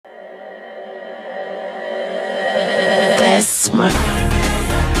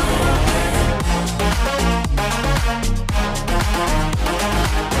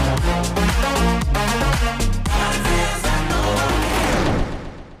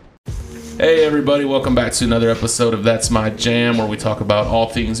Hey everybody, welcome back to another episode of That's My Jam, where we talk about all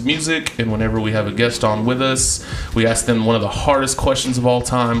things music, and whenever we have a guest on with us, we ask them one of the hardest questions of all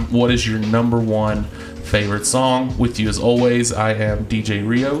time: what is your number one favorite song? With you as always, I am DJ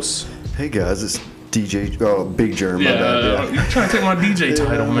Rios. Hey guys, it's DJ Big Germ. Yeah, you're trying to take my DJ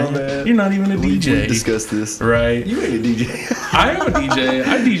title, man. You're not even a DJ. We discussed this. Right. You ain't a DJ. I am a DJ.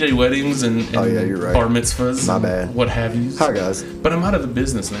 I DJ weddings and you're right. bar mitzvahs. My and bad. What have you. Hi guys. But I'm out of the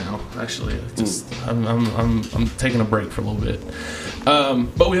business now, actually. I'm taking a break for a little bit.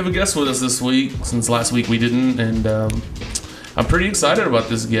 But we have a guest with us this week, since last week we didn't, and I'm pretty excited about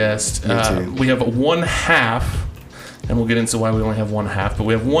this guest. Me too. We have one half, and we'll get into why we only have one half, but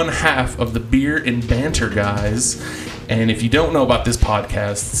we have one half of the Beer and Banter guys. And if you don't know about this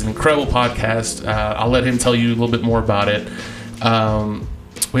podcast, it's an incredible podcast. I'll let him tell you a little bit more about it.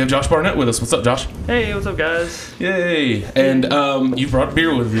 We have Josh Barnett with us. What's up, Josh? Hey, what's up, guys? Yay! And you brought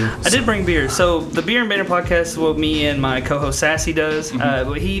beer with you. I did bring beer. So the Beer and Banter podcast is what me and my co-host Sassy does.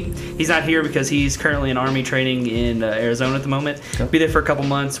 But he's not here because he's currently in Army training in Arizona at the moment. Okay. Be there for a couple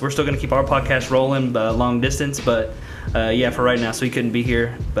months. We're still going to keep our podcast rolling long distance, but for right now, so he couldn't be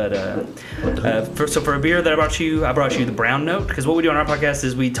here. But for a beer that I brought you the Brown Note, because what we do on our podcast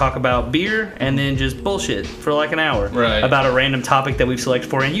is we talk about beer and then just bullshit for like an hour about a random topic that we've selected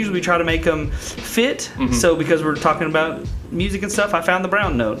for, and usually we try to make them fit. So because we're talking about music and stuff, I found the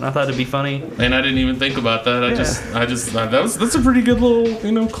Brown Note and I thought it'd be funny. And I didn't even think about that. That's a pretty good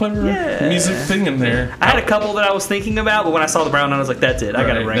little, clever music thing in there. I had a couple that I was thinking about, but when I saw the Brown Note, I was like, that's it. I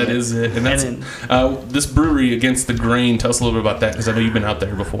gotta bring it. That is it. And that's this brewery, Against the Grain. Tell us a little bit about that, because I know you've been out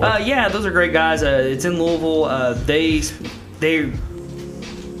there before. Those are great guys. It's in Louisville. They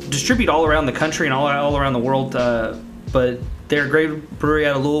distribute all around the country and all around the world, but they're a great brewery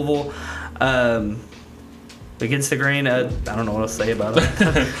out of Louisville. Against the Grain, I don't know what else to say about it.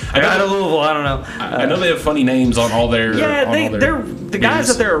 They're out of Louisville, I don't know. I know they have funny names on all their they're the guys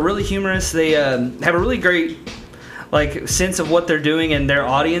up there are really humorous. They have a really great sense of what they're doing and their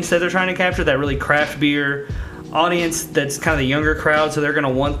audience that they're trying to capture, that really craft beer audience that's kind of the younger crowd, so they're going to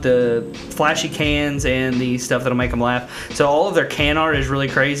want the flashy cans and the stuff that'll make them laugh. So all of their can art is really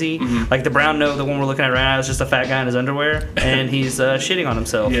crazy. Like the Brown Note, the one we're looking at right now, is just a fat guy in his underwear, and he's shitting on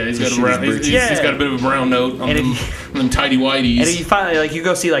himself. Yeah, he's got a bit of a brown note on them tidy whities. And if you finally you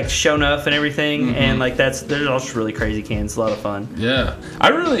go see Show Nuff and everything, and there's all just really crazy cans. It's a lot of fun. Yeah, I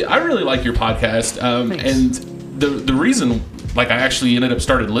really like your podcast, and the reason I actually ended up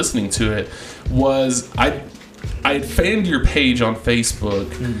started listening to it was I had fanned your page on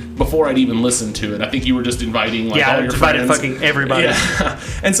Facebook before I'd even listened to it. I think you were just inviting all your friends. Fucking everybody. Yeah.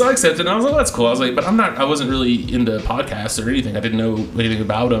 And so I accepted, and I was like, that's cool. I was like, but I wasn't really into podcasts or anything. I didn't know anything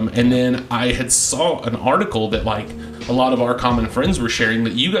about them. And then I had saw an article that a lot of our common friends were sharing,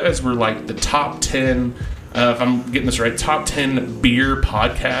 that you guys were the top 10, if I'm getting this right, top 10 beer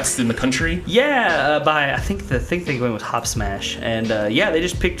podcasts in the country. Yeah, by I think they went with Hop Smash, and they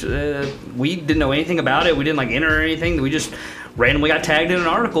just picked. We didn't know anything about it. We didn't enter or anything. We just randomly got tagged in an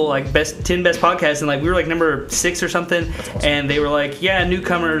article best 10 best podcasts, and we were number 6 or something. That's awesome. And they were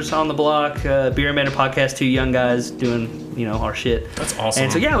newcomers on the block, Beer and Banter podcast, 2 young guys doing our shit. That's awesome.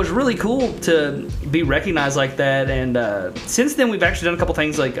 And so it was really cool to be recognized like that. And since then we've actually done a couple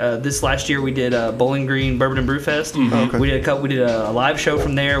things. This last year we did Bowling Green Bourbon and Brew Fest. Okay. We did a live show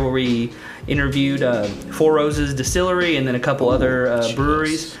from there where we interviewed Four Roses Distillery and then a couple other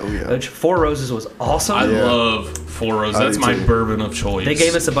breweries. Oh, yeah. Four Roses was awesome. I love Four Roses. That's my bourbon of choice. They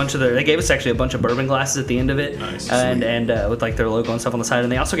gave us actually a bunch of bourbon glasses at the end of it. Nice. And with their logo and stuff on the side.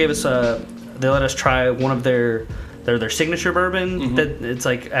 And they also gave us they let us try one of their signature bourbon that it's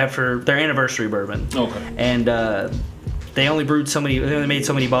after their anniversary bourbon. Okay. And they only made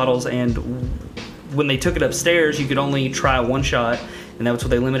so many bottles, and when they took it upstairs, you could only try one shot, and that's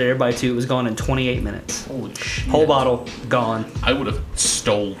what they limited everybody to. It was gone in 28 minutes. Holy shit. Whole bottle gone. I would have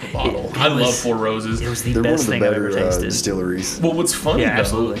stole the bottle. I love Four Roses. It was the They're best one of the thing I've ever better tasted. distilleries. Well, what's funny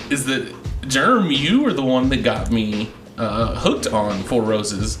absolutely. is that Jeremy, you were the one that got me hooked on Four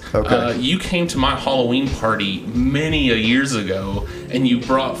Roses. Okay. You came to my Halloween party many a years ago, and you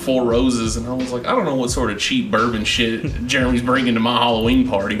brought Four Roses, and I was like, I don't know what sort of cheap bourbon shit Jeremy's bringing to my Halloween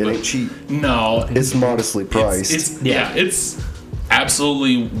party. It ain't cheap. No. It's modestly priced. It's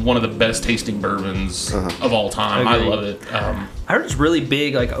absolutely one of the best tasting bourbons of all time. I love it. I heard it's really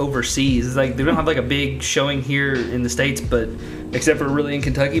big overseas. It's they don't have a big showing here in the States, but except for really in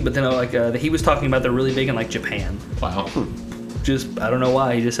Kentucky. But then he was talking about they're really big in Japan. Wow. Just I don't know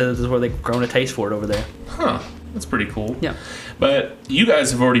why. He just said this is where they've grown a taste for it over there. Huh. That's pretty cool. Yeah. But you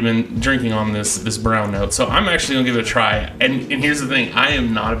guys have already been drinking on this brown note, so I'm actually gonna give it a try. And here's the thing: I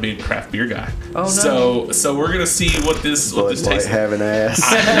am not a big craft beer guy. Oh no. So we're gonna see what this Bud tastes Light like. having ass.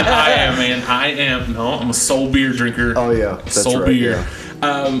 I am, man. I am. No, I'm a soul beer drinker. Oh yeah, that's soul right. beer.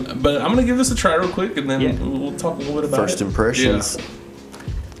 Yeah. But I'm gonna give this a try real quick, and then Yeah. we'll talk a little bit about First it. impressions.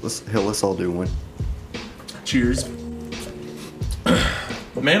 Yeah. Let's all do one. Cheers.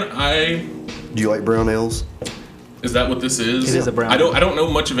 Man, Do you like brown ales? is that what this is? It is a brown I don't know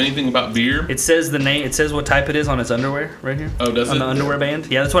much of anything about beer. It says the name. It says what type it is on its underwear right here. Oh, does on it? the underwear band?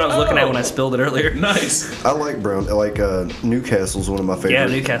 Yeah, that's what I was looking at when I Oh. spilled it earlier. Nice. I like brown. Like Newcastle's one of my favorites. Yeah,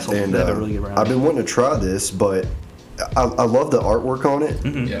 Newcastle. And They have a really good brown I've ale. been wanting to try this, but I love the artwork on it.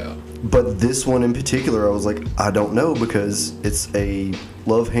 Mm-hmm. Yeah. But this one in particular, I was like, I don't know, because it's a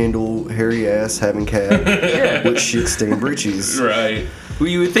love handle, hairy ass having cat with shit stained britches. Right. Well,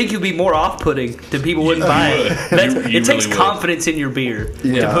 you would think you'd be more off-putting that people wouldn't buy it. would. That's, You it takes really would. confidence in your beer to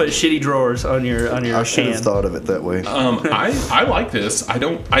Yeah. put shitty drawers on your I should can. have thought of it that way. I like this.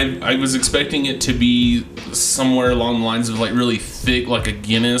 I was expecting it to be somewhere along the lines of like really thick, like a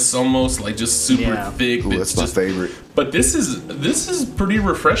Guinness almost, like just super Yeah. thick. Ooh, that's my just, favorite. But this is pretty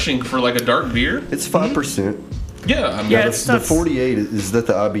refreshing for like a dark beer. It's 5%. Yeah, I mean, Yeah, that's- it's The not 48, is that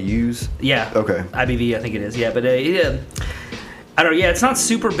the IBUs? Yeah. Okay. IBV, I think it is. Yeah, but I don't know. Yeah, it's not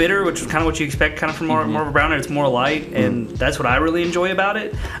super bitter, which is kind of what you expect, kind of from more of a brown ale. It's more light, and that's what I really enjoy about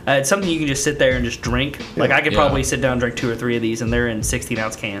it. It's something you can just sit there and just drink. Like I could Yeah. probably sit down and drink 2 or 3 of these, and they're in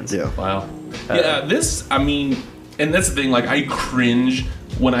 16-ounce cans. Yeah. wow. Yeah, this. I mean, and that's the thing. Like, I cringe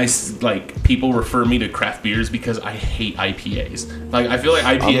when like people refer me to craft beers because I hate IPAs. Like, I feel like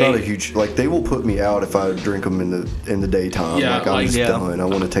I'm IPA. not a huge they will put me out if I drink them in the daytime. Yeah, like I'm like- just Yeah. done. I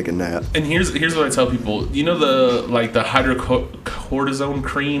want to take a nap. And here's what I tell people. You know the hydrocortisone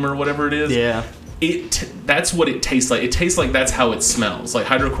cream or whatever it is. Yeah. That's what it tastes like. It tastes like that's how it smells. Like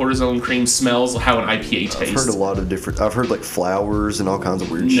hydrocortisone cream smells how an IPA tastes. I've heard a lot of different. I've heard like flowers and all kinds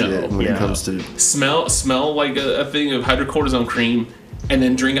of weird No, shit when yeah. it comes to. Smell like a thing of hydrocortisone cream, and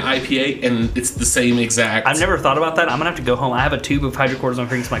then drink an IPA, and it's the same exact. I've never thought about that. I'm gonna have to go home. I have a tube of hydrocortisone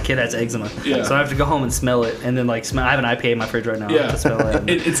cream because my kid has eczema. Yeah. So I have to go home and smell it, and then like smell. I have an IPA in my fridge right now. Yeah, To smell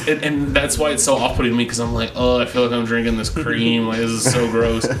it. and that's why it's so off-putting to me because I'm like, oh, I feel like I'm drinking this cream. Like, this is so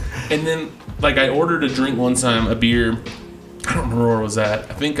gross. And then, like, I ordered a drink one time, a beer. I don't remember where it was at.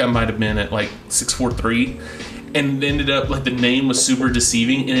 I think I might have been at like 643, and it ended up like the name was super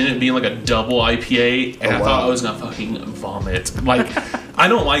deceiving, and it ended up being like a double IPA, and Oh, I wow. thought I was gonna fucking vomit. Like, I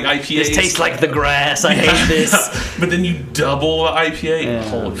don't like IPAs. This tastes like the grass. I hate this. But then you double the IPA. Yeah.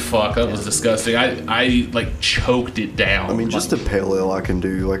 Holy fuck, that was disgusting. I like choked it down. I mean, just a pale ale I can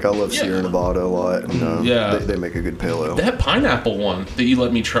do. Like I love Yeah. Sierra Nevada a lot. And, Yeah. they make a good pale ale. that pineapple one that you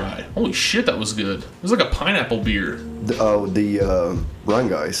let me try. Holy shit, that was good. It was like a pineapple beer. The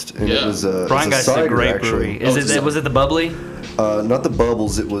Rheingeist, and Yeah. it was a Rheingeist is a cider, great actually. brewery. Oh, Is it? Was it the bubbly? Not the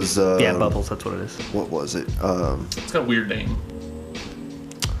bubbles. It was. Yeah, bubbles. That's what it is. What was it? It's got a weird name.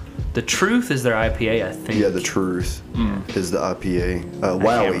 The Truth is their IPA, I think. Yeah, the Truth is the IPA.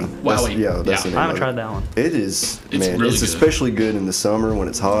 Wowie. Wowie. That's Yeah. the name I haven't of tried it. that one. It is, It's man. really It's good. especially good in the summer when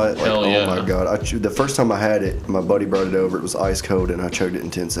it's hot. Like, Hell yeah. Oh my god! The first time I had it, my buddy brought it over. It was ice cold, and I chugged it in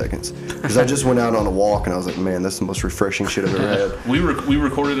 10 seconds. Because I just went out on a walk, and I was like, man, that's the most refreshing shit I've ever had. We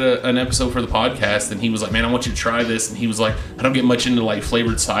recorded an episode for the podcast, and he was like, "Man, I want you to try this." And he was like, "I don't get much into like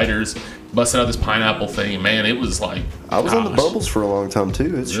flavored ciders." Busted out this pineapple thing, man. It was like I was on the gosh. bubbles for a long time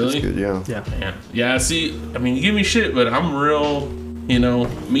too. It's Really? just good, yeah. Yeah. Yeah. See, I mean, you give me shit, but I'm real,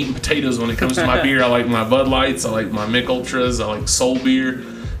 meat and potatoes when it comes to my beer. I like my Bud Lights. I like my Mick Ultras. I like Soul Beer.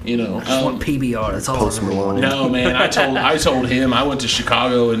 I just want PBR. That's all. Post I really want. Malone. No, man. I told him I went to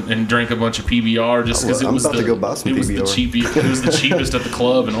Chicago and drank a bunch of PBR just because it I'm was about the to go buy some it was the PBR. cheapest. It was the cheapest at the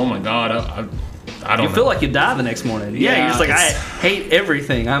club, and oh my god, I don't You know. feel like you die the next morning. Yeah, you're just like, I hate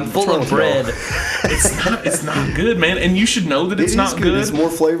everything. I'm full wrong of with bread. it's not good, man. And you should know that It it's is not good. good. It's more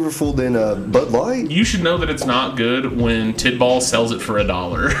flavorful than Bud Light. You should know that it's not good when Tidball sells it for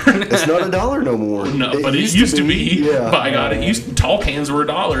 $1. It's not $1 no more. No, but it used to be. Yeah. By God, tall cans were $1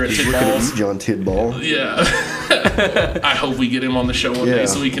 at Look at Tidball's. John Tidball. Yeah. I hope we get him on the show one Yeah. day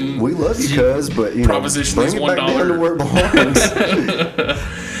so we can. We love you, cuz, but Proposition bring is it back down $1. to where it belongs.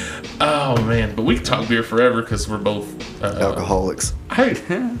 Oh man, but we could talk beer forever because we're both Alcoholics.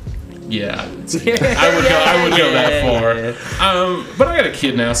 Yeah, I would go that far. But I got a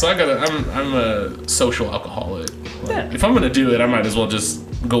kid now, so I'm a social alcoholic. Like, Yeah. if I'm gonna do it, I might as well just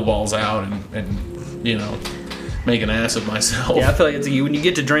go balls out and make an ass of myself. Yeah, I feel like it's when you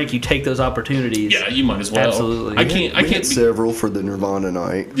get to drink, you take those opportunities. Yeah, you might as well. Absolutely. I can't We be, had several for the Nirvana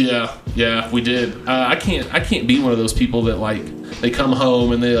night. yeah, we did. I can't be one of those people that like they come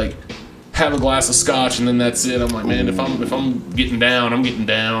home and they like have a glass of scotch and then that's it. I'm like, man, if I'm getting down, I'm getting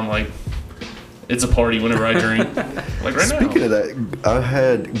down. Like, it's a party whenever I drink. Like right Speaking now. of that, I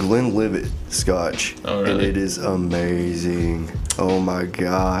had Glenlivet scotch, Oh, really? and it is amazing. Oh my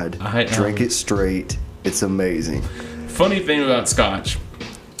god! Drink it straight. It's amazing. Funny thing about scotch,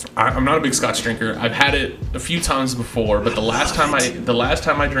 I'm not a big scotch drinker. I've had it a few times before, but the last time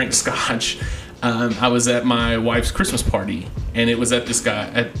I drank scotch, I was at my wife's Christmas party, and it was at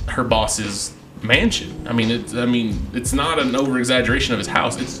her boss's mansion. I mean, it's not an over exaggeration of his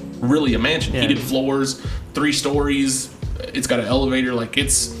house. It's really a mansion. Yeah. Heated floors, 3 stories. It's got an elevator. Like,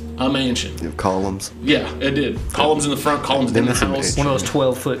 it's a mansion. You have columns. Yeah, it did. Columns in the front, columns in the It's a house. One of those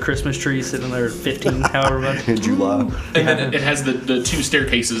 12-foot Christmas trees sitting there, 15, however much. In July. And then it has the 2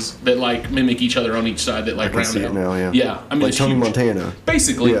 staircases that like mimic each other on each side that like I can round see out. it now, yeah. Yeah, I mean, Like it's Tony huge. Montana.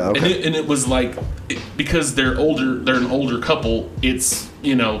 Basically, Yeah, okay. and it was like because they're an older couple. It's they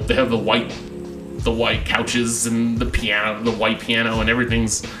have the white couches and the white piano and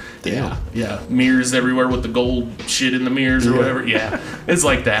everything's yeah mirrors everywhere with the gold shit in the mirrors or whatever. Yeah, it's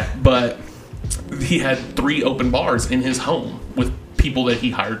like that. But he had 3 open bars in his home with people that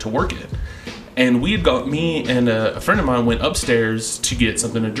he hired to work it. And me and a friend of mine went upstairs to get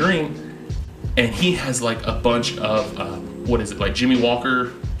something to drink, and he has like a bunch of what is it, like Jimmy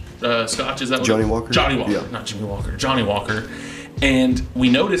Walker scotch? Is that what Johnny Walker? Johnny Walker, Yeah. not Jimmy Walker. Johnny Walker. And we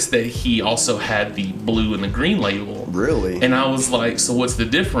noticed that he also had the blue and the green label. Really? And I was like, so what's the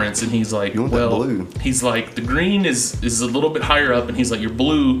difference? And he's like, You want that well, blue. he's like, the green is a little bit higher up, and he's like, your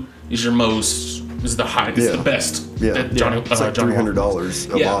blue is the Yeah. best. Yeah. that Johnny, It's like Johnny Walker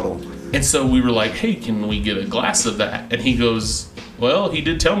 $300 a Yeah. bottle. And so we were like, hey, can we get a glass of that? And he goes, well, he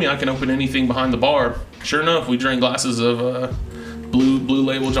did tell me I can open anything behind the bar. Sure enough, we drank glasses of blue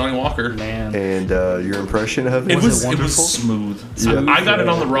label Johnny Walker. Man. And your impression of it? It was wonderful? smooth. Yeah. I got it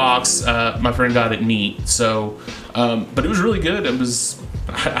on the rocks. My friend got it neat. So, but it was really good.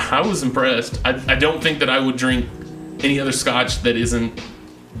 I was impressed. I don't think that I would drink any other scotch that isn't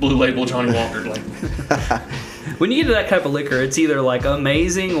blue label Johnny Walker. Like, When you get to that type of liquor, it's either like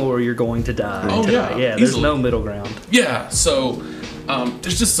amazing or you're going to die. Oh, tonight. yeah, There's easily. no middle ground. yeah. So.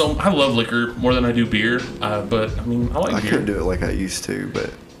 There's just I love liquor more than I do beer, but I mean I like I beer. can't do it like I used to,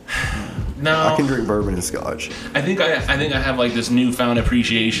 but No, I can drink bourbon and scotch. I think I have like this newfound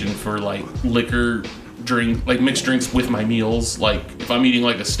appreciation for like liquor like mixed drinks with my meals. Like if I'm eating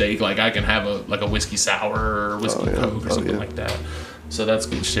like a steak, like I can have a whiskey sour or whiskey Coke or something like that. So that's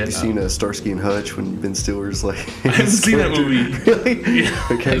good shit. You seen Starsky and Hutch when Ben Stiller's like? I haven't seen that movie. Really? Yeah.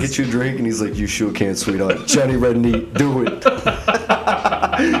 But can I get you a drink? And he's like, "You sure can, sweetheart." Johnny Red Neat, do it.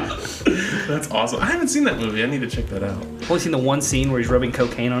 That's awesome. I haven't seen that movie. I need to check that out. I've only seen the one scene where he's rubbing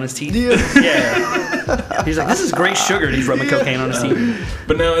cocaine on his teeth. Yeah. Yeah. He's like, this is great sugar. And he's rubbing cocaine on his teeth.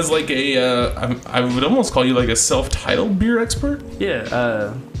 But now as like I would almost call you like a self-titled beer expert.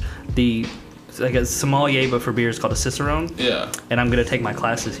 Yeah. It's like a sommelier, but for beer, is called a cicerone. Yeah. And I'm going to take my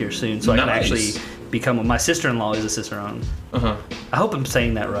classes here soon, so I can Nice. actually become. My sister-in-law is a cicerone. Uh huh. I hope I'm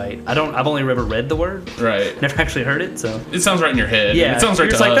saying that right. I've only ever read the word, Right. never actually heard it. So It sounds right in your head. yeah, It sounds right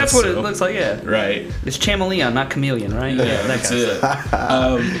it's to like us, that's what it so- looks like. Yeah, Right. it's chameleon, not chameleon, right? Yeah, that That's kind of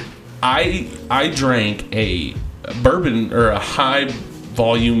stuff. it. I drank a bourbon or a high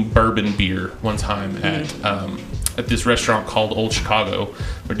volume bourbon beer one time at this restaurant called Old Chicago.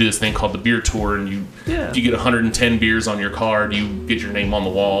 We do this thing called the beer tour, and you get 110 beers on your card. You get your name on the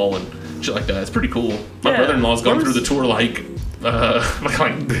wall and shit like that. It's pretty cool. My Yeah. brother-in-law's gone through the tour like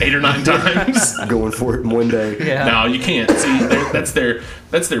 8 or 9 times. Going for it in one day. Yeah. No, you can't. See, that's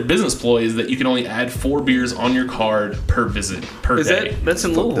their business ploy is that you can only add 4 beers on your card per visit per Is day. that's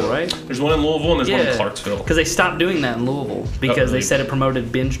in Louisville, up. right? There's one in Louisville and there's one in Clarksville. Because they stopped doing that in Louisville because really? they said it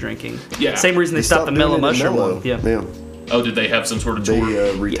promoted binge drinking. Yeah. Same reason they stopped the Mellow doing it in Mushroom Mellow. one. Yeah. Yeah. Oh, did they have some sort of tour?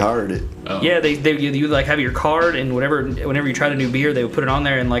 They retired it. Oh. Yeah, you like have your card, and whenever you tried a new beer, they would put it on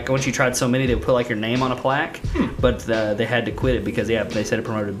there, and like once you tried so many, they would put like your name on a plaque. But they had to quit it because they said it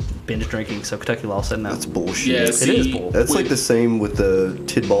promoted binge drinking. So Kentucky Law said no. That's bullshit. Yeah, It is bull. That's like the same with the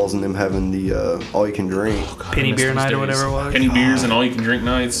Tidballs and them having the all you can drink. God, Penny I miss beer those night or days. whatever it was. Penny beers and all you can drink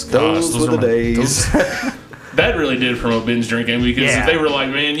nights. Gosh, Those were the days. That really did promote binge drinking because Yeah. if they were like,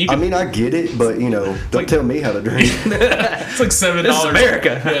 man, you I can. mean, I get it, but don't tell me how to drink. It's like $7. This is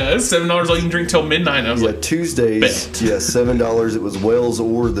America. Yeah, it's $7 all you can drink till midnight. And I was Yeah, like, Tuesdays. bet. Yeah, $7. It was Wells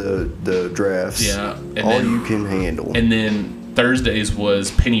or the drafts. Yeah, and all then- you can handle. and then Thursdays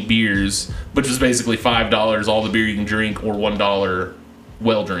was penny beers, which was basically $5 all the beer you can drink, or $1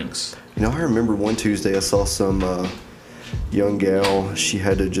 well drinks. You know, I remember one Tuesday I saw some young gal. She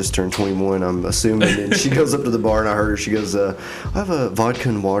had to just turn 21, I'm assuming. And she goes up to the bar, and I heard her. She goes, I have a vodka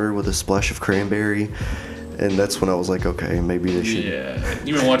and water with a splash of cranberry. And that's when I was like, okay, maybe they should. Yeah,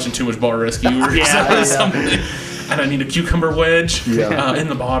 you've been watching too much Bar Rescue or Yeah. something. And I need a cucumber wedge Yeah. in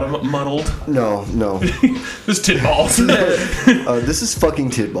the bottom, muddled. No. This tit balls. This is fucking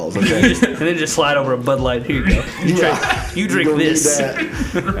titballs, okay? And then just slide over a Bud Light. Here you go. You drink You're gonna need this.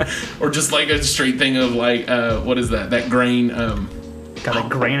 that. Or just like a straight thing of like, what is that? That grain. Got a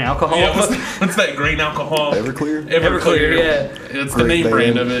grain alcohol. Yeah, what's that grain alcohol? Everclear? Everclear, yeah. It's the Great name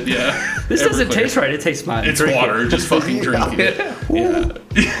brand band. of it, yeah. This doesn't Everclear. taste right. It tastes fine. It's Drink water. it. Just fucking drink it. Ooh.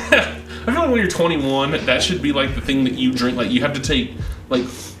 Yeah. I feel like when you're 21, that should be like the thing that you drink. Like you have to take like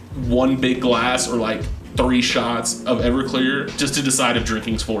one big glass or like 3 shots of Everclear just to decide if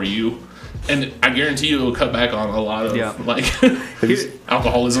drinking's for you. And I guarantee you it will cut back on a lot of like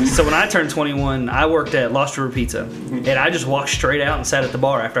alcoholism. So when I turned 21, I worked at Lost River Pizza, and I just walked straight out and sat at the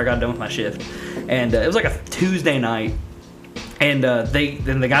bar after I got done with my shift. And it was like a Tuesday night, and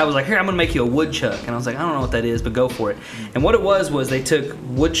the guy was like, "Here, I'm gonna make you a woodchuck," and I was like, "I don't know what that is, but go for it." And what it was they took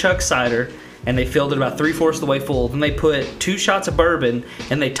woodchuck cider and they filled it about 3/4 of the way full. Then they put 2 shots of bourbon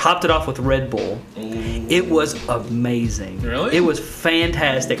and they topped it off with Red Bull. It was amazing. Really? It was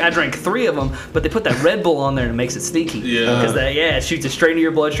fantastic. I drank 3 of them, but they put that Red Bull on there and it makes it sneaky. Yeah. Because it shoots it straight into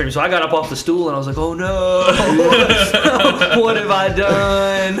your bloodstream. So I got up off the stool and I was like, oh no, what have I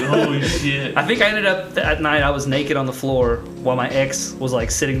done? Holy shit. I think I ended up that night I was naked on the floor while my ex was like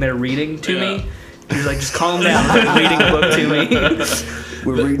sitting there reading to me. He was like, just calm down, I'm reading a book to me.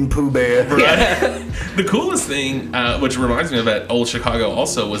 We're reading Pooh Bear. The coolest thing, which reminds me of that old Chicago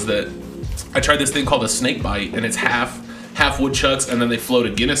also, was that I tried this thing called a snake bite, and it's half woodchucks, and then they float a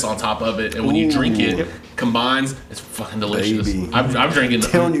Guinness on top of it, and when you drink it, combines. It's fucking delicious. Baby. I'm drinking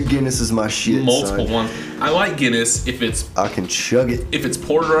Telling you Guinness is my shit, multiple son. ones. I like Guinness if I can chug it. it's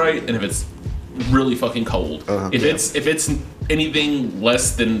poured right and if it's really fucking cold. If it's anything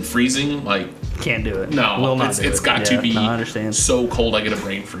less than freezing, like Can't do it. no, Will not do it's it. got to Yeah, be no, I understand. so cold I get a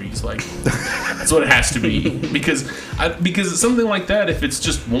brain freeze. Like that's what it has to be because it's something like that. If it's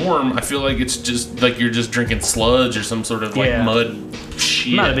just warm, I feel like it's just like you're just drinking sludge or some sort of like Yeah. mud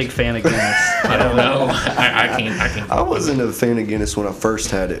shit. I'm not a big fan of Guinness. I don't know. I can't. I wasn't a fan of Guinness when I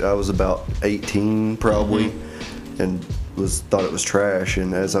first had it. I was about 18 probably, and thought it was trash.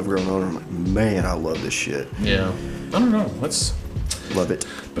 And as I've grown older, I'm like, man, I love this shit. Yeah. I don't know. Love it.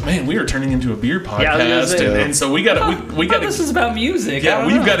 But man, we are turning into a beer podcast, Yeah, I was gonna say. and so we got to This is about music. I yeah, don't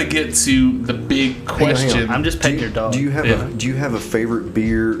we've know. got to get to the big question. I'm just petting your dog. Do you have Yeah. do you have a favorite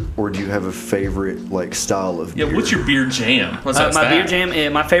beer, or do you have a favorite like style of Yeah, beer? what's your beer jam? Let's ask my that. beer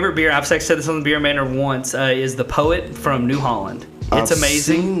jam, my favorite beer, I've said this on the Beer Manor once, is the Poet from New Holland. It's I've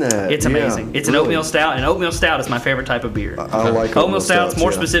amazing. seen that, It's yeah, amazing. It's an really. oatmeal stout, and oatmeal stout is my favorite type of beer. I like Oatmeal stouts,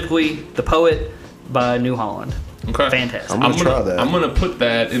 more yeah. specifically, the Poet by New Holland. Okay. Fantastic. I'm gonna try that. I'm gonna put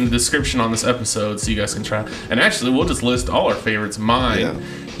that in the description on this episode so you guys can try. And actually, we'll just list all our favorites. Mine, Yeah.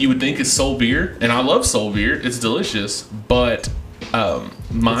 you would think is Soul Beer, and I love Soul Beer. It's delicious, but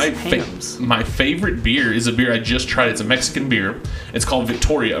my It's Hams. my favorite beer is a beer I just tried. It's a Mexican beer. It's called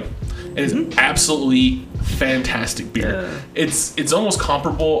Victoria. It is absolutely fantastic beer. Yeah. It's almost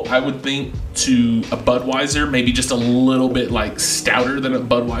comparable, I would think, to a Budweiser, maybe just a little bit like stouter than a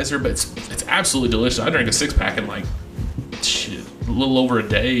Budweiser, but it's absolutely delicious. I drank a 6-pack in like shit, a little over a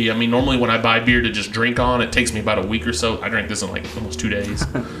day. I mean, normally when I buy beer to just drink on, it takes me about a week or so. I drank this in like almost 2 days,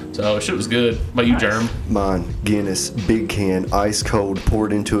 so shit was good. How about you, Jerem? Mine, Guinness, big can, ice cold,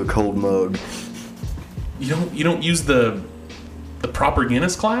 poured into a cold mug. You don't use the proper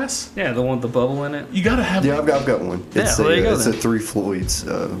Guinness class? Yeah, the one with the bubble in it. You gotta have. Yeah, I've got one. It's well, there you go it's a then. 3 Floyds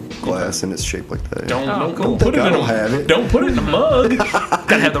glass, and it's shaped like that. Don't cool. put it I in don't a have it. Don't put it in a mug.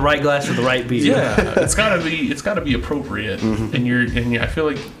 Gotta have the right glass for the right beer. Yeah, it's gotta be appropriate. Mm-hmm. And I feel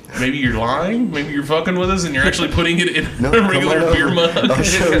like maybe you're lying, maybe you're fucking with us, and you're actually putting it in No, a come regular on beer over. mug. I'll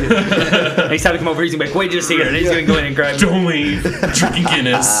show you. Next time I come over, he's gonna be like, wait just a second. And he's gonna go in and grab it. Don't leave. Drinking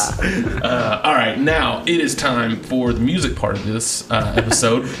Guinness. All right, now it is time for the music part of this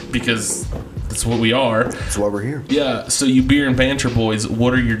episode because that's what we are. That's why we're here. Yeah. So you beer and banter boys,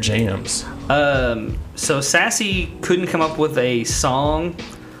 what are your jams? So Sassy couldn't come up with a song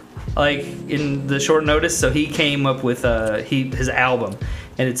like in the short notice, so he came up with his album,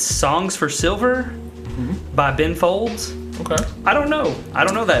 and it's Songs for Silver by Ben Folds. Okay. I don't know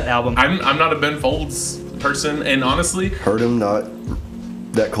that album. I'm not a Ben Folds person, and honestly, Heard him, not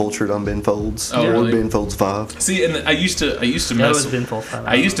that cultured on Ben Folds Oh, or really? Ben Folds 5. See, and I used to That mess. was Ben Folds.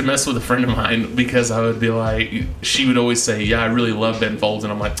 I used to mess with a friend of mine because I would be like, she would always say, "Yeah, I really love Ben Folds,"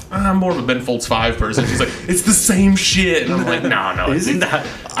 and I'm like, "I'm more of a Ben Folds 5 person." She's like, "It's the same shit," and I'm like, "No, Is it's it? not."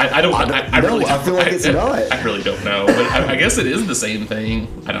 I don't. I no, really. I feel like it's not. I really don't know, but I guess it is the same thing.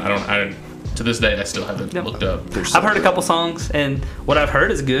 I don't. To this day, I still haven't Yep. looked up. I've heard a couple songs, and what I've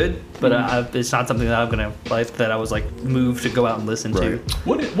heard is good, but it's not something that I'm gonna like. That I was like moved to go out and listen to.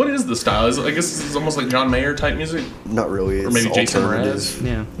 Right. What is the style? I guess it's almost like John Mayer type music. Not really. It's maybe Jason alternative.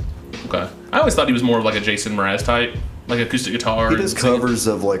 Yeah. Okay. I always thought he was more of like a Jason Mraz type, like acoustic guitar. He and does singing. covers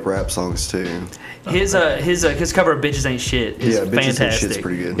of like rap songs too. His cover of "Bitches Ain't Shit" is Yeah, Bitches Ain't fantastic. Shit's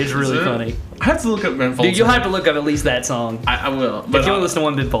pretty good. It's really Is it? funny. I have to look up Ben Folds. Dude, you'll have to look up at least that song. I will. But But if you want to listen to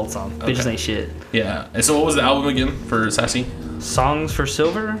one Ben Folds song, "Bitches Okay. Ain't Shit." yeah. And so, what was the album again for Sassy? Songs for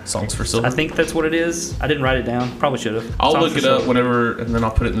Silver. Songs for Silver. I think that's what it is. I didn't write it down. Probably should have. I'll Songs look for it up Silver. whenever, and then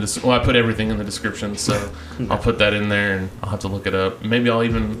I'll put it in this. Well, I put everything in the description, so I'll put that in there, and I'll have to look it up. Maybe I'll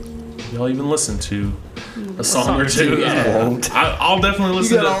even listen to a song or two. yeah. Won't. I'll definitely You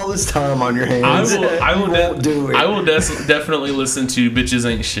listen got to. all this time on your I hands. will. I will. You won't do it. I will definitely listen to "Bitches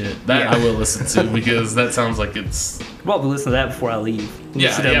Ain't Shit." That Yeah. I will listen to because that sounds like it's. Well, we'll listen to that before I leave.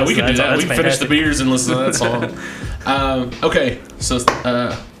 Yeah, Sit down yeah, and we listen can to do that. We That's can finish the fantastic. beers and listen to that song. Okay, so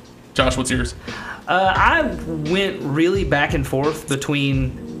Josh, what's yours? I went really back and forth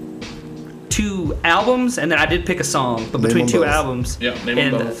between two albums, and then I did pick a song, but Name between them two both. albums. Yeah, name them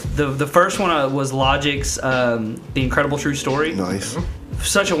and both. the first one was Logic's "The Incredible True Story." Nice.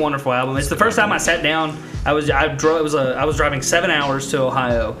 Such a wonderful album. It's the first time I sat down. I was driving 7 hours to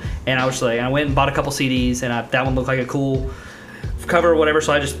Ohio, and I went and bought a couple CDs, and that one looked like a cool cover or whatever,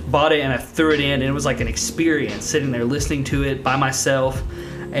 so I just bought it and I threw it in, and it was like an experience sitting there listening to it by myself,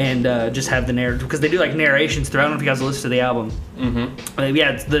 and just have the narrative, because they do like narrations throughout. I don't know if you guys listen to the album. Mm-hmm.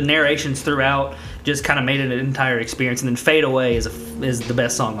 Yeah, the narrations throughout just kind of made it an entire experience, and then "Fade Away" is the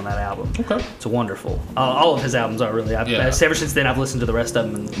best song on that album. Okay. It's wonderful. All of his albums are really. Yeah. Ever since then, I've listened to the rest of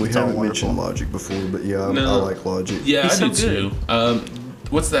them, and We it's all haven't wonderful. mentioned Logic before, but yeah, I No. like Logic. Yeah, He's I do so good. too.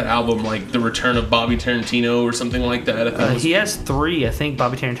 What's that album like? The Return of Bobby Tarantino or something like that? I think it was- He has 3, I think,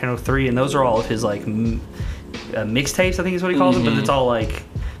 Bobby Tarantino 3, and those are all of his like mixtapes, I think is what he calls them, but it's all like,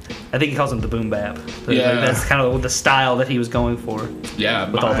 I think he calls them the boom bap. Yeah. That's kind of the style that he was going for. yeah,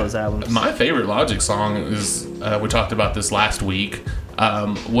 with all those albums. My favorite Logic song is we talked about this last week.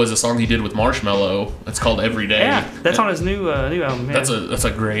 Was a song he did with Marshmello. It's called "Every Day." Yeah, that's on his new album. Yeah. That's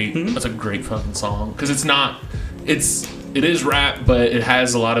a great fucking song because it is rap, but it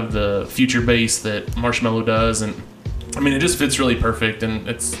has a lot of the future bass that Marshmello does, and I mean it just fits really perfect, and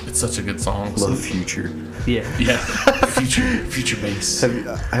it's such a good song. So, Love Future. Yeah. yeah, future bass.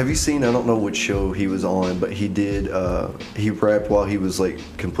 Have you seen? I don't know which show he was on, but he did. He rapped while he was like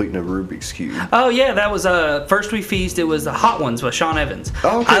completing a Rubik's cube. Oh yeah, that was First We Feast. It was the Hot Ones with Sean Evans.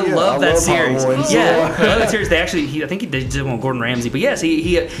 Oh, okay, I yeah, love I that love Hot series. Ones. Yeah, I love that series. They actually, I think he did one with Gordon Ramsay. But yes,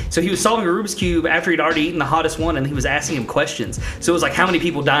 so he was solving a Rubik's cube after he'd already eaten the hottest one, and he was asking him questions. So it was like, how many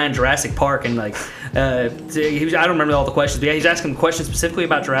people die in Jurassic Park, and like, I don't remember all the questions, but yeah, he's asking him questions specifically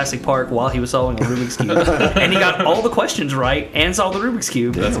about Jurassic Park while he was solving a Rubik's cube, and he got all the questions right and solved the Rubik's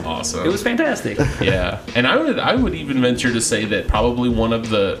cube. That's awesome. It was fantastic. Yeah, and I would even venture to say that probably one of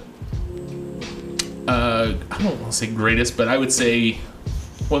the I don't want to say greatest, but I would say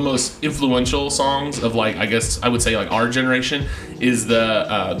one of the most influential songs of like I guess I would say like our generation is the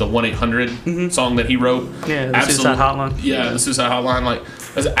 1-800 song that he wrote. Yeah, the Suicide Hotline. Yeah, the Suicide Hotline. Like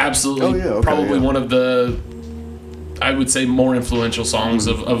that's absolutely Oh, yeah, okay, probably yeah. one of the I would say more influential songs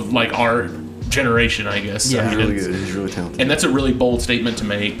of like our generation, I guess. Yeah. I He's mean, really it's- good. He's really talented. and that's a really bold statement to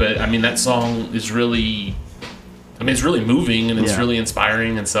make, but I mean that song is really, I mean it's really moving and it's Yeah. really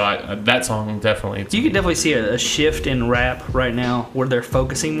inspiring, and so that song definitely. You can definitely see a shift in rap right now where they're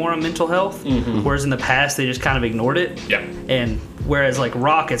focusing more on mental health, whereas in the past they just kind of ignored it. Yeah. And whereas like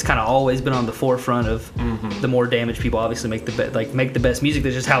rock has kind of always been on the forefront of the more damaged people obviously make the best music.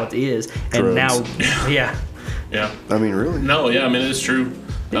 That's just how it is. And Drugs. now, yeah, Yeah. I mean, really. No, yeah, I mean it's true.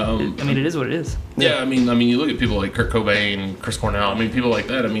 I mean it is what it is. Yeah, I mean you look at people like Kurt Cobain, Chris Cornell. I mean people like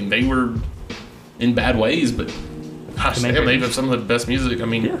that. I mean they were in bad ways, but gosh To make damn, it- they have some of the best music. I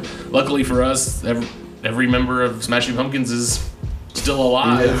mean, Yeah. luckily for us, every member of Smashing Pumpkins is still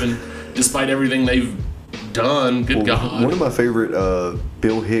alive, Yeah. and despite everything they've done, good Well, God. one of my favorite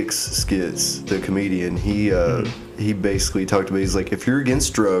Bill Hicks skits, the comedian, he he basically talked about. He's like, if you're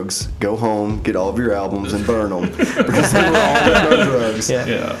against drugs, go home, get all of your albums, and burn them because they were all on drugs.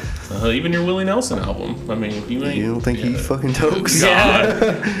 Yeah. Even your Willie Nelson album. I mean, You don't think he fucking tokes?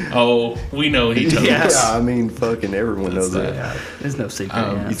 Yeah. Oh, we know he tokes. Yeah. Yeah, I mean, fucking everyone knows that. Yeah, there's no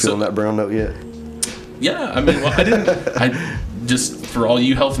secret. You feeling that brown note yet? Yeah, I mean, well, I just, for all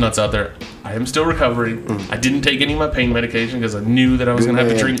you health nuts out there, I am still recovering. I didn't take any of my pain medication because I knew that I was Good going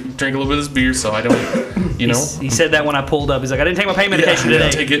to have to man. drink a little bit of this beer, so I don't, you know. He said that when I pulled up. He's like, I didn't take my pain medication Yeah,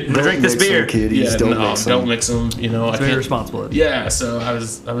 today. take it. I'm gonna drink this Mix 'em, beer. kiddies. Yeah, don't mix them. You know, It's I very can't. responsible. Yeah, so I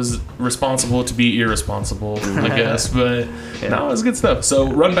was responsible to be irresponsible, I guess. But no, it was good stuff.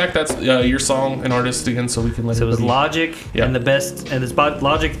 So run back that's your song and artist again, so we can let So it was everybody- Logic, Yeah. and the best, and it's by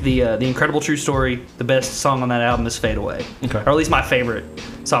Logic, the Incredible True Story. The best song on that album is Fade Away, Okay. or at least my favorite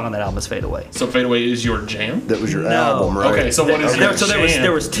song on that album is Fade Away. So Fade Away is your jam. That was your No. album, right? Okay, so what is There, your so jam?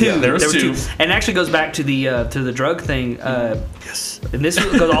 there was two. Yeah, there was two. and it actually goes back to the drug thing. Yes. And this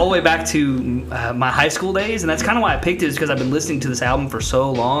goes all the way back to my high school days, and that's kind of why I picked it, is because I've been listening to this album for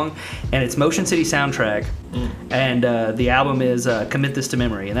so long, and it's Motion City Soundtrack, and the album is Commit This to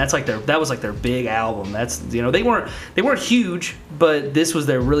Memory, and that's like that was like their big album. That's, you know, they weren't huge, but this was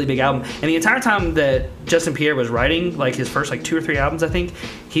their really big album. And the entire time that Justin Pierre was writing, like his first like 2 or 3 albums, I think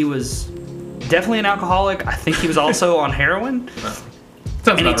he was definitely an alcoholic. I think he was also on heroin. Sounds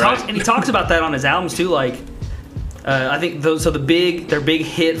And he about right. talks and he talks about that on his albums too. Like, I think their big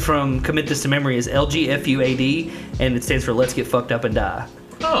hit from Commit This to Memory is LGFUAD, and it stands for Let's Get Fucked Up and Die.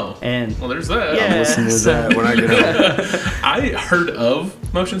 Oh, And well, there's that. Yeah. Listen to that when I get home. I heard of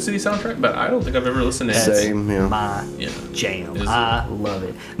Motion City Soundtrack, but I don't think I've ever listened to it. Same, yeah. my Yeah. jam. Is it? I love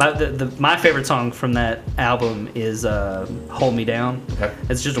it. My favorite song from that album is "Hold Me Down." Okay.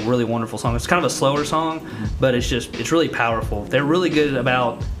 It's just a really wonderful song. It's kind of a slower song, but it's really powerful. They're really good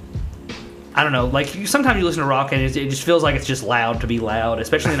about, I don't know, like sometimes you listen to rock and it just feels like it's just loud to be loud,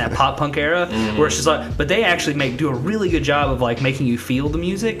 especially in that pop punk era where it's just like, but they actually do a really good job of like making you feel the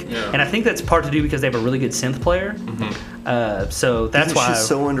music. Yeah. And I think that's part to do because they have a really good synth player. So that's It's why. just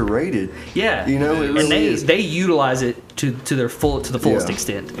so underrated. Yeah, You know, it and really is. they utilize it to the fullest Yeah.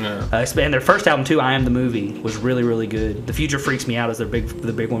 extent. Yeah. And their first album too, I Am the Movie, was really really good. The Future Freaks Me Out is the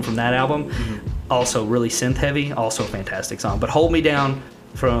big one from that album. Also really synth heavy. Also a fantastic song. But Hold Me Down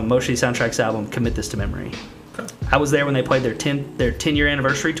from Motion City Soundtrack's album Commit This to Memory. Okay. I was there when they played their 10-year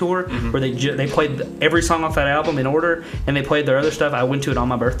anniversary tour, where they played every song off that album in order, and they played their other stuff. I went to it on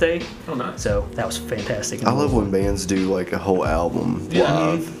my birthday, Oh, nice. so that was fantastic. I love when bands do like a whole album Yeah.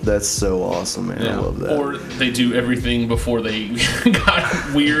 live. That's so awesome, man. I love that. Or they do everything before they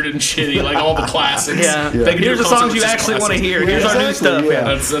got weird and shitty, like all the classics. Yeah. Yeah. They can do Here's a the concert songs with you just actually want to classics. hear. Yeah, Here's our new exactly,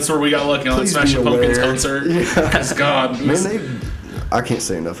 stuff. yeah. That's where we got lucky on that Please Smashing be Pumpkins aware. concert. Yeah. 'Cause God, Man, I can't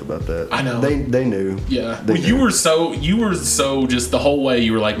say enough about that. I know. They knew. yeah. They Well, you knew. were so just the whole way.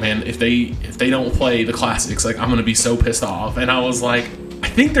 You were like, man, if they don't play the classics, like I'm gonna be so pissed off. And I was like, I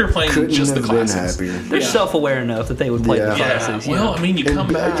think they're playing Couldn't just the have been classics. happier. They're Yeah. self-aware enough that they would play Yeah. the Yeah. classes. you Well, know? I mean, you come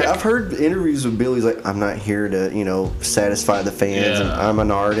And back. I've heard interviews with Billy's like, I'm not here to, satisfy the fans, and Yeah. I'm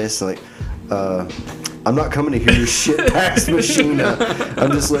an artist. Like, I'm not coming to hear your shit past Machina.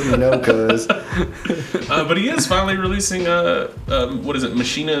 I'm just letting you know, cuz. But he is finally releasing what is it,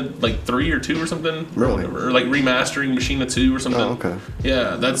 Machina like 3 or 2 or something? Really? Or like remastering Machina 2 or something. Oh, okay.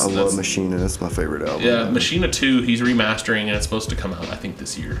 Yeah, that's I love Machina. That's my favorite album. yeah, Machina 2 he's remastering and it's supposed to come out I think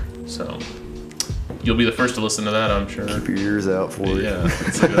this year. So you'll be the first to listen to that, I'm sure. Keep your ears out for it. Yeah,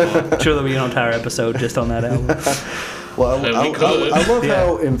 it's a good one. I'm sure there'll be an entire episode just on that album. Well, Yeah, we could. I love Yeah.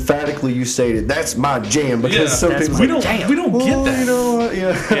 how emphatically you stated that's my jam because Yeah, some that's people my we like, don't Damn. we don't well, get that. you know what?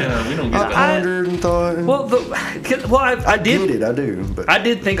 Yeah. Yeah, we don't get I that. pondered and thought. I I did. get it. I do. But I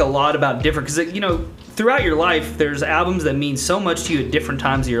did think a lot about different because throughout your life there's albums that mean so much to you at different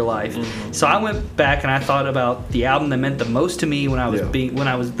times of your life. So I went back and I thought about the album that meant the most to me when I was Yeah. when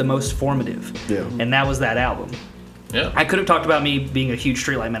I was the most formative. Yeah. And that was that album. Yeah. I could have talked about me being a huge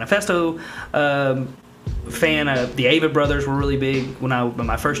Streetlight Manifesto fan. The Ava Brothers were really big in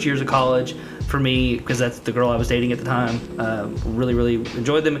my first years of college for me because that's the girl I was dating at the time. Really, really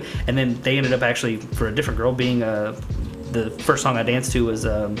enjoyed them. And then they ended up actually, for a different girl, being the first song I danced to was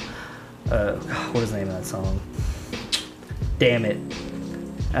what is the name of that song? Damn it.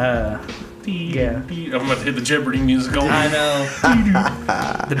 Yeah. I'm about to hit the Jeopardy music on. I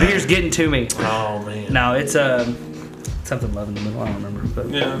know. The beer's getting to me. Oh man. No, it's something Love in the Middle. I don't remember. But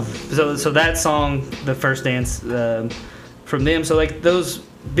Yeah. So that song, the first dance from them. So like those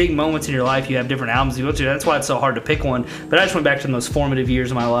big moments in your life, you have different albums you go to. That's why it's so hard to pick one. But I just went back to the most formative years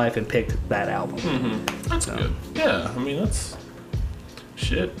of my life and picked that album. That's good. Yeah, I mean that's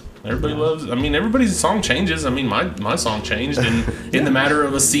shit. Everybody loves. I mean, everybody's song changes. I mean, my song changed in the matter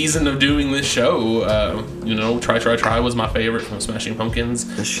of a season of doing this show. You know, Try was my favorite from Smashing Pumpkins.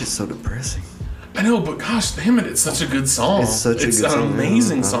 That shit's so depressing. I know, but gosh damn it, it's such a good song. It's such a good an song,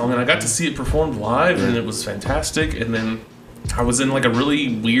 amazing yeah. song, and I got to see it performed live, and it was fantastic. And then I was in like a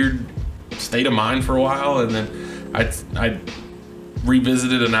really weird state of mind for a while, and then I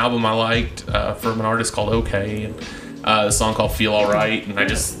revisited an album I liked from an artist called OK, and a song called Feel Alright, and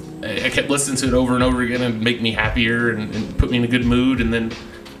I kept listening to it over and over again and make me happier and put me in a good mood. And then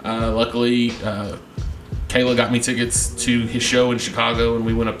luckily Kayla got me tickets to his show in Chicago, and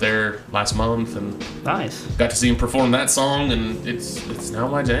we went up there last month and Nice. got to see him perform that song, and it's now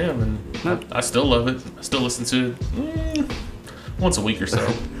my jam, and I still love it. I still listen to it once a week or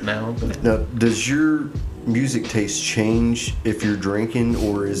so now. But Now, does your music taste change if you're drinking,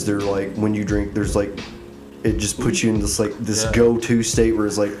 or is there like when you drink, there's like it just puts you in this like this Yeah. go-to state where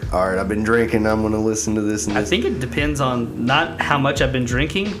it's like, all right, I've been drinking, I'm gonna listen to this and I this. think it depends on not how much I've been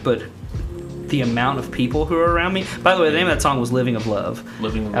drinking, but the amount of people who are around me. By the way, the name of that song was "Living of Love."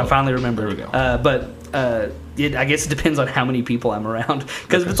 Living of I Love. finally remember. There we go. But I guess it depends on how many people I'm around.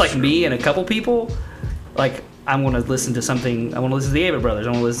 Because if it's like me and a couple people, like I'm going to listen to something. I want to listen to the Avett Brothers. I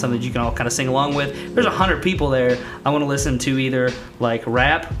want to listen to something that you can all kind of sing along with. If there's 100 people there, I want to listen to either like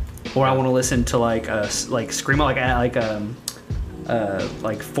rap, or I want to listen to like screamo,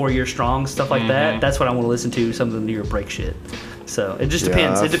 like 4 Year Strong, stuff like that. That's what I want to listen to. Some of the New Year break shit. So it just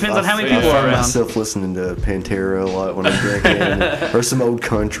depends. It depends on how many people I are find around. myself listening to Pantera a lot when I'm drinking, or some old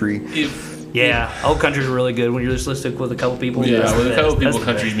country. Yeah, old country's really good when you're just listening with a couple people. Yeah, That's with the a couple best. people, That's the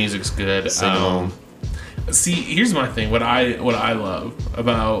country best. music's good. Sing along. See, here's my thing. What I love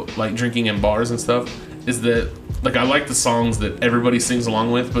about like drinking in bars and stuff is that like I like the songs that everybody sings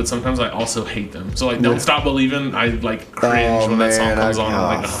along with, but sometimes I also hate them. So like, Don't Stop Believing, I like cringe when that song comes on.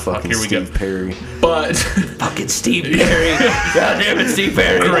 I'm like, oh fuck, here we go. Steve Perry. But Fucking Steve Perry. God damn it, Steve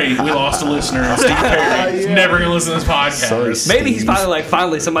Perry. great, we lost a listener. Steve Perry. He's Yeah. never gonna listen to this podcast. Sorry, Maybe he's finally like,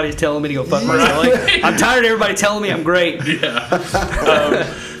 finally somebody's telling me to go fuck myself. Like, I'm tired of everybody telling me I'm great.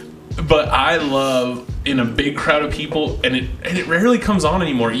 But I love in a big crowd of people, and it rarely comes on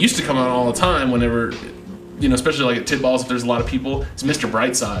anymore. It used to come on all the time whenever, you know, especially like at Tidballs if there's a lot of people. It's Mr.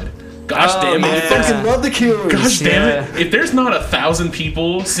 Brightside. Gosh Oh, damn it! yeah. If there's- Fucking love the Cures. Gosh damn Yeah. it! If there's not 1,000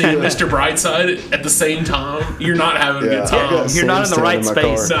 people singing Mr. Brightside at the same time, you're not having a good time. Yeah. You're not in the Same right sound in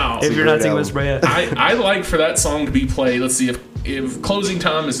my space car. No. if It's you're a not great singing album. Whisper. Yeah. I like for that song to be played. Let's see, if closing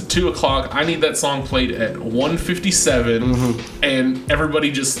time is at 2:00, I need that song played at 1:57, and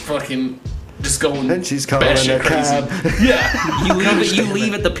everybody just fucking just going. And she's calling batshit a cab. Yeah, You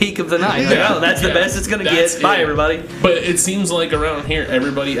leave at the peak of the night. Like, Yeah. oh, that's the Yeah. best it's gonna That's get. Bye, it. everybody. But it seems like around here,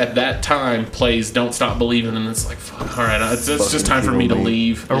 everybody at that time plays "Don't Stop Believing," and it's like, fuck, all right, it's just time for me to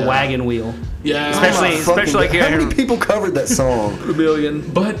leave. Or Yeah. Wagon Wheel. Yeah, Especially- Fucking- like here- how many people covered that song? A million.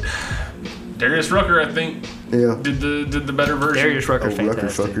 But Darius Rucker, I think, Yeah. did the better version. Darius Rucker, Oh, Rucker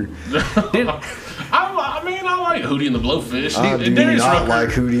fantastic. fucker. I mean, I like Hootie and the Blowfish. I do Darius not Rucker, like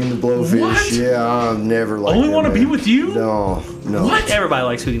Hootie and the Blowfish. What? Yeah, I've never liked Only him, Wanna Be man. With You? No. What? Everybody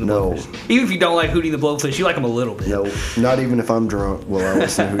likes Hootie and the No. Blowfish. Even if you don't like Hootie and the Blowfish, you like them a little bit. No, not even if I'm drunk will I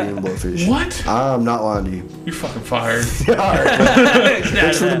listen to Hootie and the Blowfish. What? I'm not lying to you. You're fucking fired.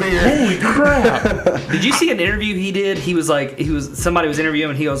 Thanks for the beer. Holy crap! Did you see an interview he did? Somebody was interviewing him,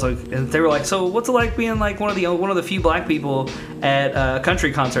 and he was like, and they were like, so what's it like being like one of the few black people at a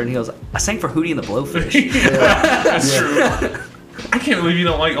country concert? And he goes, I sang for Hootie and the Blowfish. That's true. I can't believe you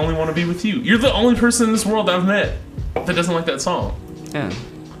don't like "Only Want to Be With You." You're the only person in this world I've met that doesn't like that song. Yeah.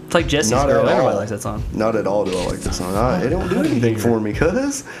 It's like Jesse's Not Girl. at Everybody all. likes that song. Not at all do I like this song. It don't do anything for me,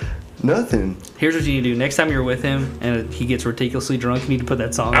 cuz. Nothing. Here's what you need to do. Next time you're with him and he gets ridiculously drunk, you need to put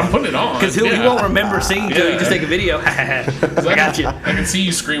that song I'm on. putting it on Because he won't remember singing to it. You Yeah. just take a video. I got you. I can see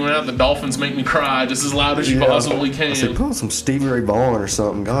you screaming out, "The Dolphins make me cry" just as loud as you Yeah. possibly I said, can. put on some Stevie Ray Vaughan or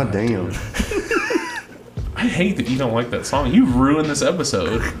something. God damn. I hate that you don't like that song. You ruined this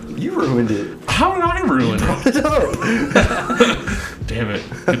episode. You ruined it. How did I ruin it? Put it up. Damn it.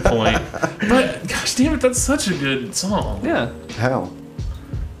 Good point. But gosh damn it, that's such a good song. Yeah. How?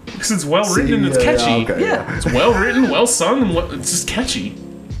 Because it's well written and it's Yeah, catchy. okay, Yeah. It's well written, well sung, and it's just catchy.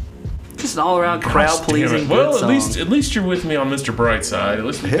 Just an all around Gosh, crowd damn pleasing it. Well, good at song. least you're with me on Mr. Brightside. At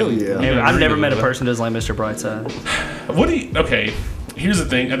least we Hell can- yeah. we can I've agree never to met a that. person who doesn't like Mr. Brightside. What do you? Okay, here's the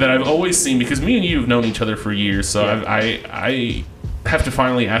thing that I've always seen, because me and you have known each other for years, so I have to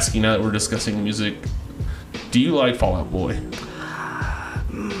finally ask you now that we're discussing music. Do you like Fall Out Boy?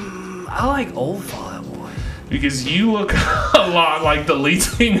 I like old Fall Out Boy. Because you look a lot like the lead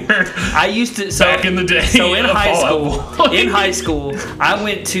singer. I used to Back in the day So in of high Fall Out Boy. in high school, I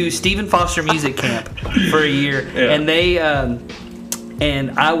went to Stephen Foster Music Camp for a year, Yeah. and they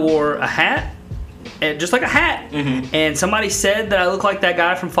and I wore a hat, and just like a hat, and somebody said that I looked like that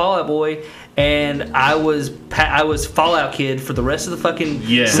guy from Fall Out Boy. And I was Fallout Kid for the rest of the fucking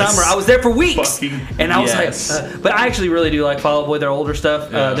Yes. summer. I was there for weeks, Fucking and I was yes. like, but I actually really do like Fall Out Boy. Their older stuff,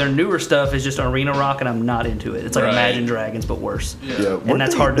 Yeah. their newer stuff is just arena rock, and I'm not into it. It's like Right. Imagine Dragons, but worse. Yeah, And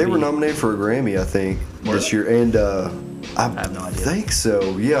that's hard to They were beat. nominated for a Grammy, I think, Were this they? year, and I have no idea. think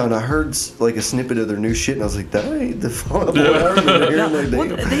so. Yeah, and I heard like a snippet of their new shit, and I was like, that ain't the Fall Out Boy I remember hearing. Like,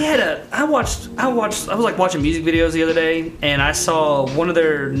 Well, damn. they had I was like watching music videos the other day, and I saw one of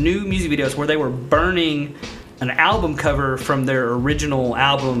their new music videos where they were burning an album cover from their original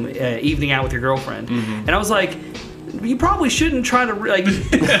album, Evening Out with Your Girlfriend. And I was like, you probably shouldn't try to like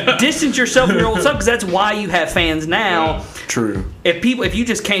distance yourself from your old stuff, because that's why you have fans now. True. If you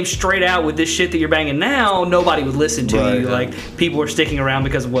just came straight out with this shit that you're banging now, nobody would listen to Right. you. Like, people are sticking around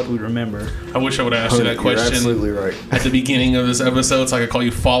because of what we remember. I wish I would have asked you that You're question absolutely right. at the beginning of this episode, so I could call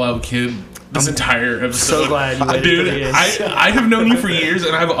you Fallout Kid this entire episode. So glad you waited Dude, to the end. I have known you for years,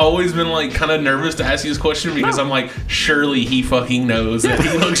 and I've always been like kind of nervous to ask you this question because I'm like, surely he fucking knows that he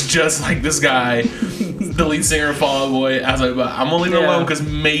looks just like this guy, the lead singer of Fall Out Boy. I was like, but I'm gonna leave it Yeah. alone because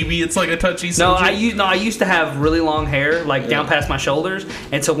maybe it's like a touchy No, subject. I used to have really long hair, like down past my shoulders,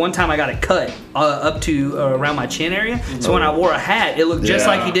 and so one time I got it cut up to around my chin area. So when I wore a hat, it looked just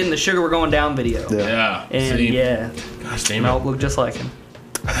Yeah. like he did in the Sugar We're Going Down video. Yeah. Yeah. And See? yeah, Gosh damn no, it. it looked just like him.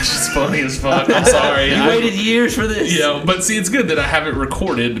 That's just funny as fuck. I'm sorry. You waited years for this. Yeah, but see, it's good that I have it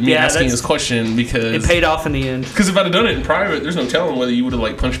recorded, me Yeah, asking that's- this question, It because paid off in the end. if I'd have done it in private, there's no telling whether you would have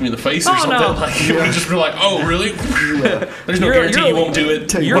like punched me in the face or Oh, something. no. Like you would have just been like, "Oh, really?" There's no You're- guarantee you're- you won't do it.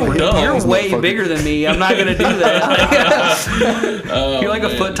 Tell you You're what, dumb. You're way motherfucker. bigger than me. I'm not gonna do that. You're like a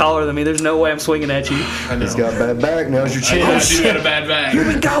man. foot taller than me. There's no way I'm swinging at you. I know. He's got a bad back. Now's your I chance. do got a bad back. Here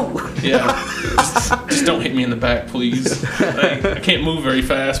we go. Yeah, just don't hit me in the back, please. Like, I can't move very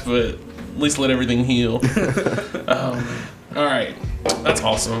fast, but at least let everything heal. All right, that's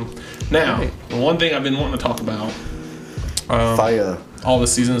awesome. Now, one thing I've been wanting to talk about Fire. all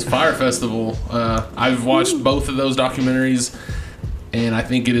this season is Fire Festival. I've watched both of those documentaries, and I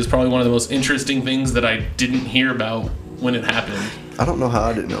think it is probably one of the most interesting things that I didn't hear about when it happened. I don't know how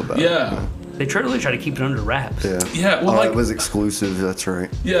I didn't know about Yeah. it. They really try to keep it under wraps. Yeah. Yeah, well, Oh, like- it was exclusive. That's right.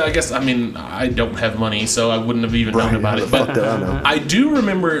 Yeah, I guess, I mean, I don't have money, so I wouldn't have even known about How it. the fuck But did I know? I do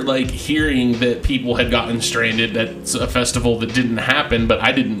remember, like, hearing that people had gotten stranded at a festival that didn't happen, but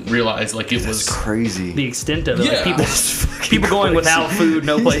I didn't realize, like, it That's was... crazy. The extent of it, Yeah. like people That's fucking people going crazy. without food,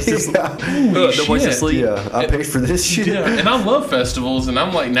 no place to sleep. Yeah. No place to shit. sleep. Yeah, I paid for this shit. Yeah, and I love festivals, and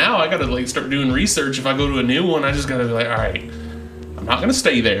I'm like, now I gotta, like, start doing research. If I go to a new one, I just gotta be like, all right, I'm not gonna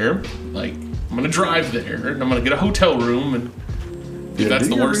stay there. Like, I'm gonna drive there, and I'm gonna get a hotel room, and Yeah, that's do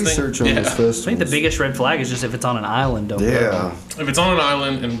the your worst thing. research on Yeah. those festivals. I think the biggest red flag is just if it's on an island, don't go. Yeah. if it's on an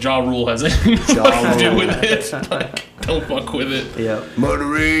island and Ja Rule has anything Ja to do Rule. with it, like, don't fuck with it. Yeah.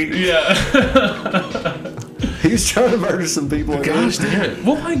 Murdering. Yeah. He was trying to murder some people. I Gosh guess. damn it.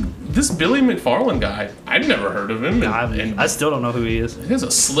 Well, like, this Billy McFarland guy, I'd never heard of him. And I still don't know who he is. he's a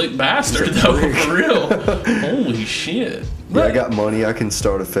slick bastard, though, for real. Holy shit. Yeah, I got money. I can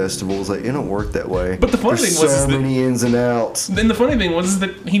start a festival. It's like, it don't work that way. But the funny There's thing was so is that- many ins and outs. Then the funny thing was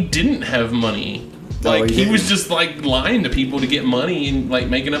that he didn't have money. Like, he he was didn't. just, like, lying to people to get money and, like,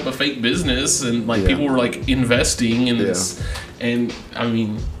 making up a fake business. And, like, Yeah. people were, like, investing in Yeah. this. And, I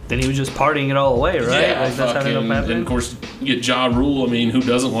mean... Then he was just partying it all away, right? Yeah, Like, that's how it ended up fucking, happening. and of course, you get Ja Rule. I mean, who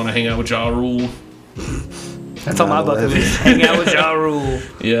doesn't want to hang out with Ja Rule? That's on my bucket 9/11. list. Hang out with Ja Rule.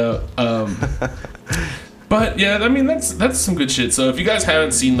 Yeah. But yeah, I mean that's some good shit. So if you guys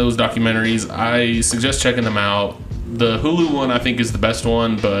haven't seen those documentaries, I suggest checking them out. The Hulu one I think is the best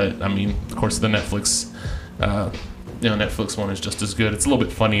one, but I mean, of course, the Netflix, Netflix one is just as good. It's a little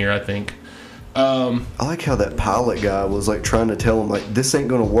bit funnier, I think. I like how that pilot guy was like trying to tell him like this ain't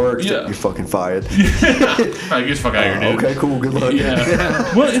gonna work. It's like, Yeah. you're fucking fired. I guess fuck out of here, dude. Okay, cool. Good luck.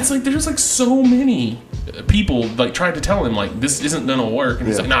 Yeah. Well, it's like there's like so many people like tried to tell him like this isn't gonna work, and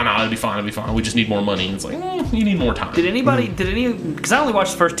he's Yeah. like, no, it'll be fine, it'll be fine. We just need more money. And it's like, you need more time. Did any? Because I only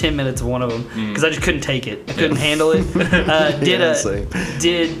watched the first 10 minutes of one of them because I just couldn't take it. I couldn't handle it. Yeah, same.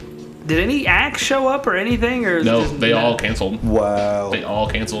 Did any acts show up or anything? Or No, just- they all canceled. Wow. They all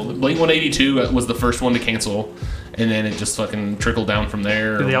canceled. Blink 182 was the first one to cancel, and then it just fucking trickled down from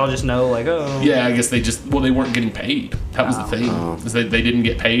there. Do they all just know like, oh? Yeah, I guess they they weren't getting paid. That was the thing. Oh. Is they didn't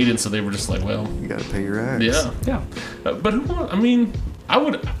get paid, and so they were just like, well, You gotta pay your ass. yeah. Yeah. But who? I mean, I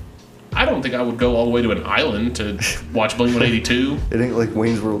I don't think I would go all the way to an island to watch Blink-182. It ain't like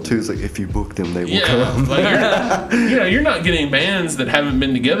Wayne's World 2. It's like, if you book them, they will Yeah, come. like you're not getting bands that haven't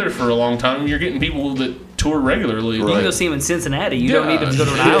been together for a long time. You're getting people that tour regularly. You can go see him in Cincinnati. You don't need to go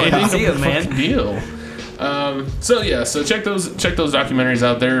to an island to see him, man. Deal. So check those documentaries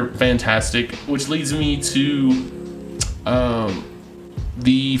out. They're fantastic. Which leads me to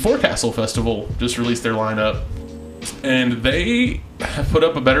the Forecastle Festival just released their lineup, and they have put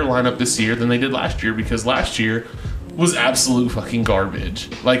up a better lineup this year than they did last year, because last year was absolute fucking garbage.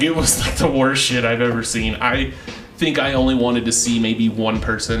 Like, it was like the worst shit I've ever seen. I think I only wanted to see maybe one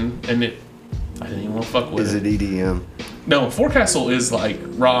person, and I didn't even want to fuck with Is it EDM? No, Forecastle is like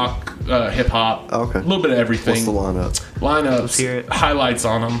rock, hip hop, Okay. a little bit of everything. What's the lineup? Lineups, hear it. Highlights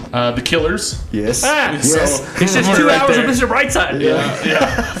on them. The Killers. Yes. So, It's just 2 hours of Mr. Brightside.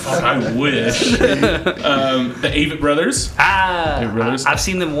 Yeah. Fuck, I wish. The Avett Brothers. Avett Brothers. I've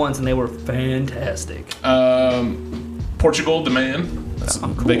seen them once and they were fantastic. Portugal, the Man.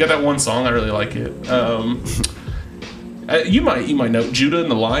 They got that one song. I really like it. You might know Judah and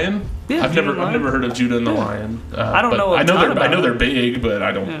the Lion. Yeah, I've Judah and the never Lion. heard of Judah and the Lion. I don't but know a I know ton they're about I know they're them. big, but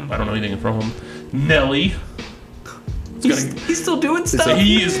I don't know anything from them. Nelly. He's still doing stuff. So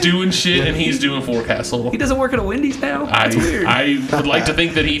he is doing shit, and he's doing Forecastle. He doesn't work at a Wendy's now. That's weird. I would like to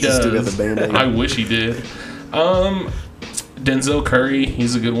think that he does. Still got the Band-Aid. I wish he did. Denzel Curry,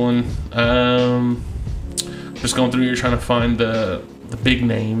 he's a good one. Just going through here trying to find the big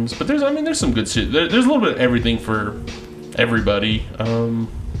names, but there's some good shit. There's a little bit of everything for everybody.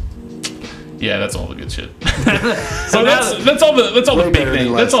 Yeah, that's all the good shit. So that's all the big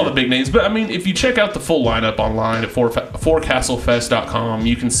names. That's all the big names. But I mean, if you check out the full lineup online at forecastlefest.com,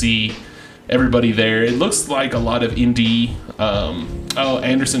 you can see everybody there. It looks like a lot of indie.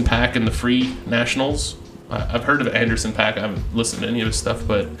 Anderson .Paak and the Free Nationals. I've heard of Anderson .Paak. I haven't listened to any of his stuff,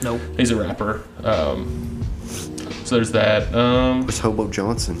 but Nope. He's a rapper. So there's that. Where's Hobo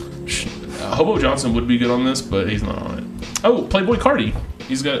Johnson? Hobo Johnson would be good on this, but he's not on it. Oh, Playboy Cardi.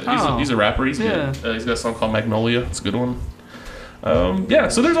 He's a rapper. He's good. He's got a song called Magnolia. It's a good one.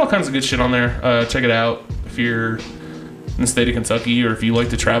 So there's all kinds of good shit on there. Check it out if you're in the state of Kentucky, or if you like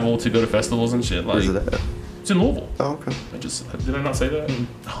to travel to go to festivals and shit. Like, Where's it at? it's in Louisville. Oh, okay. Did I not say that?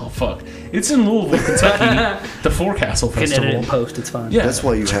 Oh fuck! It's in Louisville, Kentucky. The Forecastle Can edit Festival. and post. It's fine. Yeah. That's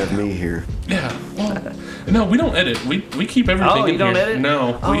why you have me here. Yeah. Well, no, we don't edit. We keep everything Oh, in you don't here. edit?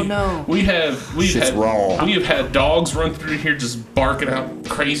 No. Oh, no. We've Shit's had raw. We have had dogs run through here just barking out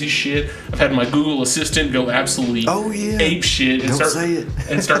crazy shit. I've had my Google Assistant go absolutely ape shit and Don't start say it.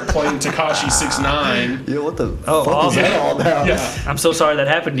 and start playing Tekashi 6ix9ine. Yeah, what the Oh, fuck is that all about? Yeah. I'm so sorry that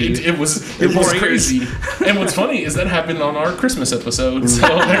happened to you. It was crazy. And what's funny is that happened on our Christmas episode. So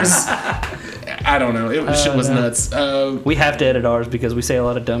there's I don't know. Shit was nuts. We have to edit ours because we say a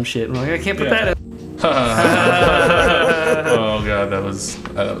lot of dumb shit. We're like, I can't put that in. Oh god, that was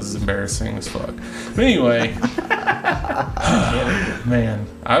embarrassing as fuck. But anyway, man,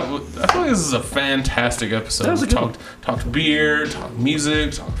 I feel like this is a fantastic episode. That was a We good talked beer, talked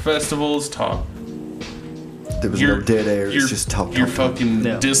music, talked festivals, talked There was no dead air. It's just talk. your fucking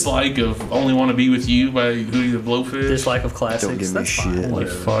dislike of "Only Want to Be with You" by Hootie the Blowfish. Dislike of classics. Don't give me That's shit. fine. Holy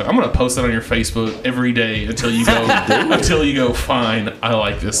fuck! I'm gonna post it on your Facebook every day until you go. Fine, I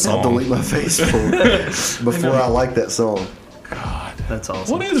like this I'll song. delete my Facebook before I like that song. God, That's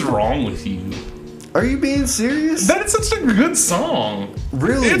awesome. what is wrong with you? Are you being serious? That is such a good song.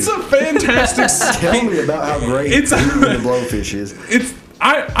 Really? It's a fantastic Tell song. me about how great It's- Hootie and the Blowfish is. It's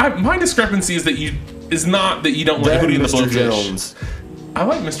my discrepancy is not that you don't like That Hootie and the Mr. Blowfish. Jones. I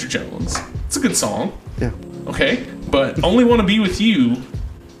like Mr. Jones. It's a good song. Yeah. Okay, but "Only Want to Be with You"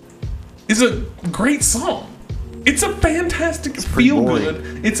 is a great song. It's a fantastic feel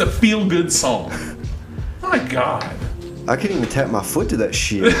good. It's a feel good song. My God. I can't even tap my foot to that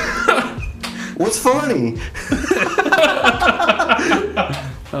shit. What's funny?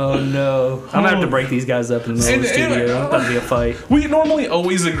 Oh no! I'm gonna have to break these guys up in the middle of the studio. That'd be a fight. We normally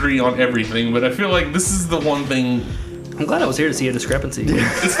always agree on everything, but I feel like this is the one thing. I'm glad I was here to see a discrepancy.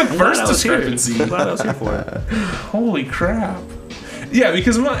 It's the first discrepancy. I'm glad I was here for it. Holy crap. Yeah,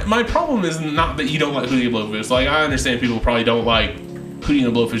 because my problem is not that you don't like Hootie and the Blowfish. Like, I understand people probably don't like Hootie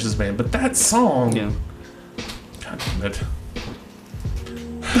and the Blowfish's band, but that song. Yeah. God damn it.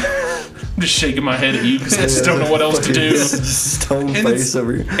 I'm just shaking my head at you because I just don't know what else to do. Just stone And face it's,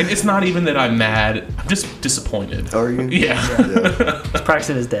 over here. and it's not even that I'm mad. I'm just disappointed. Are you? Yeah. He's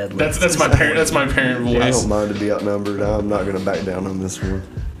practicing his dad. That's my parent. That's my parent I voice. don't mind to be outnumbered. I'm not going to back down on this one.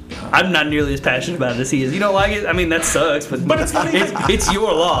 I'm not nearly as passionate about it as he is. You don't like it? I mean, that sucks, but it's not even- it's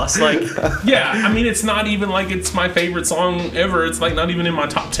your loss. Like, Yeah, I mean, it's not even like it's my favorite song ever. It's like not even in my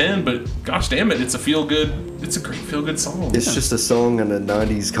top 10, but gosh damn it, it's a great feel good song. It's just a song on a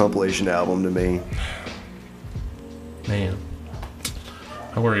 90s compilation album to me. Man,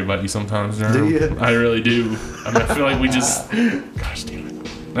 I worry about you sometimes, Jerm. Do you? I really do. I mean, I feel like we just, gosh damn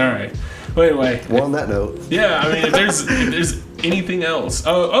it. All right. Well, anyway, Well, on that note, yeah. I mean, if there's anything else,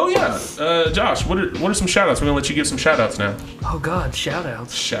 oh yeah, Josh, what are some shout outs? We're gonna let you give some shout outs now. oh God, shout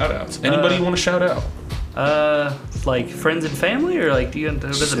outs. Shout outs. Anybody you want to shout out? Like friends and family, or like,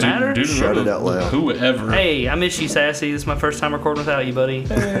 does it matter? Dude, Shout it out loud. Whoever. Hey, I miss you, Sassy. This is my first time recording without you, buddy.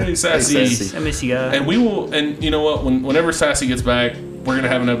 Hey, Sassy. Sassy. I miss you, guys. And we will. And you know what? Whenever Sassy gets back, we're gonna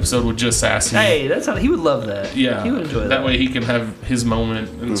have an episode with just Sassy. Hey, that's how he would love that. Yeah. he would enjoy that. That way he can have his moment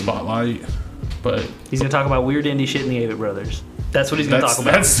in the spotlight. But He's gonna talk about weird indie shit in the Avett Brothers. That's what he's gonna talk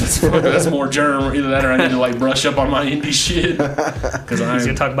about. that's more Germ. Either that or I need to like brush up on my indie shit. Because He's I'm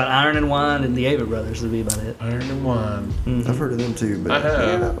gonna talk about Iron and Wine and the Avett Brothers. That'll be about it. Iron and Wine. I've heard of them too, but I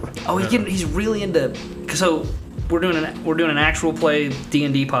have. you know, Oh, he's really into. So we're doing an actual play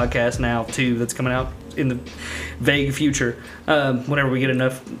D&D podcast now too. That's coming out in the vague future. Whenever we get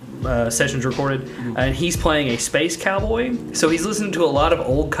enough sessions recorded, and he's playing a space cowboy. So he's listening to a lot of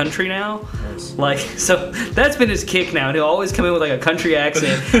old country now. Nice. Like, so that's been his kick now. And he'll always come in with like a country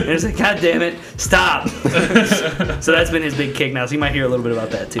accent, and it's like, God damn it, stop. So that's been his big kick now. So you might hear a little bit about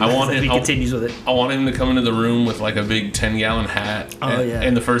that too. I want if him- he I'll- continues with it. I want him to come into the room with like a big 10-gallon hat. Oh, and, yeah.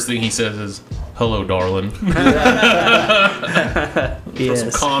 And the first thing he says is, "Hello, darling."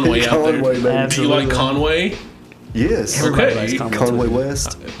 Yes. Conway out there. Conway, baby. Do you Absolutely. like Conway? Yes. Everybody Okay. likes Conway, Conway too.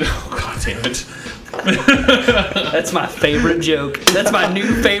 West. Oh, God damn it. That's my favorite joke. That's my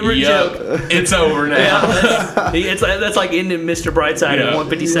new favorite joke. Yup. It's over now. Yeah, that's like ending Mr. Brightside Yeah. at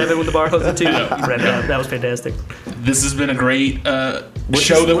 157 when the bar closes at 2. That was fantastic. This has been a great What's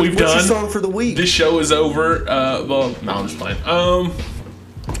show your- that we've what's done. your song for the week? This show is over. Well, no, I'm just playing.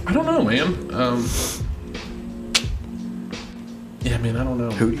 I don't know, man. Yeah, man, I don't know.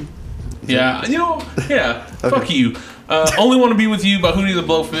 Hootie? Yeah, yeah. Fuck you. Only Want to Be With You by Hootie the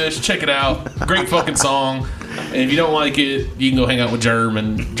Blowfish. Check it out. Great fucking song. And if you don't like it, you can go hang out with Germ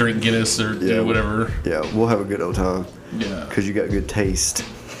and drink Guinness or do whatever. Yeah, we'll have a good old time. Yeah. Because you got good taste.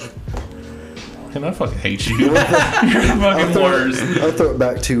 And I fucking hate you. You're the fucking worst. I'll throw it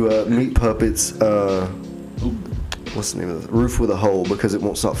back to Meat Puppets. What's the name of it? Roof with a Hole, because it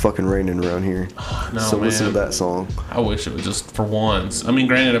won't stop fucking raining around here. No, So listen to man. that song. I wish it was just for once. I mean,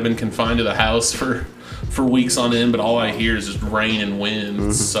 granted, I've been confined to the house for weeks on end, but all I hear is just rain and wind. It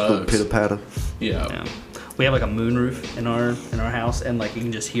Little sucks. pitter patter. Yeah. Yeah. We have like a moonroof in our house, and like you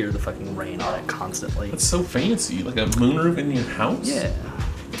can just hear the fucking rain on it constantly. That's so fancy. Like a moonroof in your house? Yeah.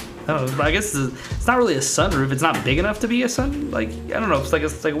 I don't know, but I guess it's not really a sunroof. It's not big enough to be a sun. Like, I don't know. It's like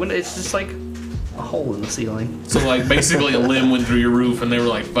a window. It's just like a hole in the ceiling. So, like, basically a limb went through your roof, and they were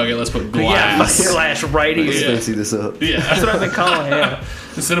like, fuck it, let's put glass. Yeah, glass right Let's here. fancy this up. Yeah. That's what I've been calling. Yeah.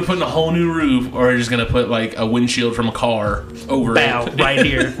 Instead of putting a whole new roof, or just gonna put like a windshield from a car over Bow it. right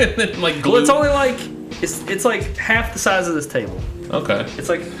here. And then, like glue. Well, it's only like it's like half the size of this table. Okay. It's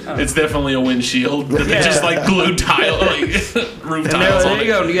like I don't know. It's definitely a windshield. That they Yeah. just like glued tile, like roof And tiles there on you it.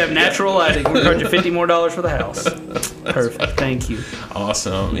 go. You have natural lighting. We're charging $50 more for the house. Perfect. Thank you.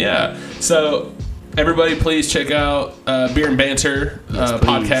 Awesome. Yeah. So everybody, please check out Beer and Banter please.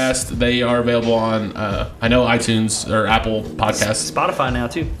 podcast. They are available on I know iTunes or Apple Podcasts, Spotify now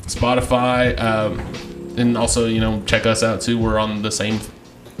too. Spotify, and also check us out too. We're on the same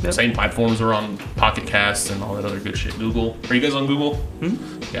platforms. We're on Pocket Casts and all that other good shit. Google. Are you guys on Google?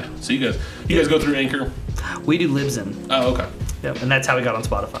 Yeah. So you guys go through Anchor. We do Libsyn. Oh, okay. Yep. And that's how we got on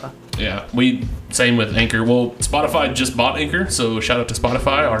Spotify. Yeah, same with Anchor. Well, Spotify just bought Anchor, so shout out to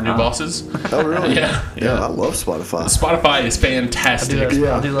Spotify, our new bosses. Oh, really? Yeah, Yeah, I love Spotify. Spotify is I do, fantastic.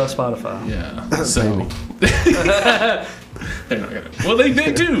 Yeah. I do love Spotify. Yeah, so they're not gonna. Well, they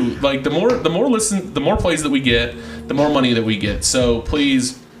do. Like the more plays that we get, the more money that we get. So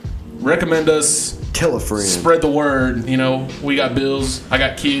please recommend us. Tell a friend. Spread the word. We got bills. I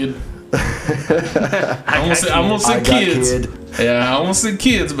got kid. I almost said I got kids. kid. Yeah, I almost said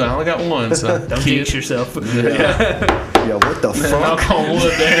kids, but I only got one. So Don't jinx yourself. Yeah, what the fuck? Knock on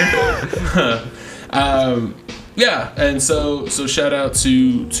wood there. Yeah, and so shout out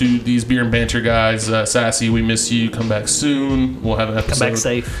to these Beer and Banter guys. Sassy, we miss you. Come back soon. We'll have an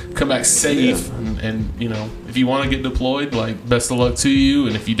episode. Come back safe. And if you want to get deployed, like best of luck to you.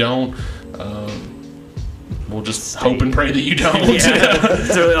 And if you don't, we'll just hope and pray that you don't. Yeah,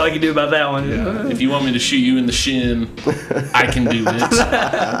 that's really all I can do about that one. Yeah. If you want me to shoot you in the shin, I can do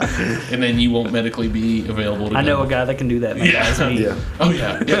it, and then you won't medically be available to I go. know a guy that can do that. Man. Yeah. That's me. Yeah. Oh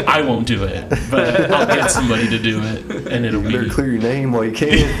yeah. I won't do it, but I'll get somebody to do it, and it'll You better be. clear your name while you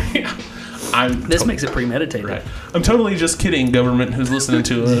can. This makes it premeditated. Right. I'm totally just kidding, government who's listening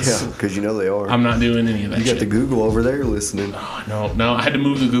to us. Yeah, because you know they are. I'm not doing any of that You got shit. the Google over there listening. Oh, no, I had to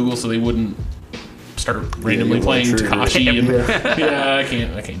move the Google so they wouldn't start randomly you playing want trigger it. Takashi. And, Yeah. yeah,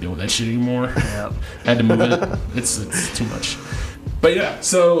 I can't deal with that shit anymore. Yep. I had to move it. It's too much. But yeah,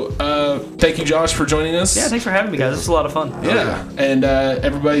 so thank you, Josh, for joining us. Yeah, thanks for having me, guys. This was a lot of fun. Yeah, and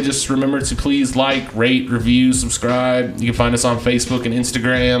everybody just remember to please like, rate, review, subscribe. You can find us on Facebook and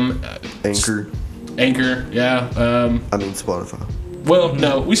Instagram. Anchor, yeah. I mean Spotify. Well,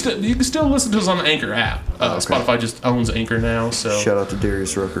 no, you can still listen to us on the Anchor app. Okay. Spotify just owns Anchor now, so Shout out to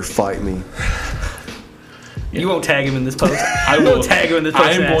Darius Rucker. Fight me. You won't tag him in this post. I will tag him in this post.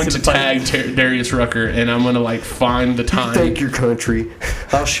 I am and going ask to him play. tag Darius Rucker, and I'm going to find the time. Thank your country.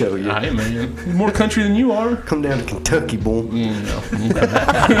 I'll show you. Hey man, more country than you are. Come down to Kentucky, boy. No.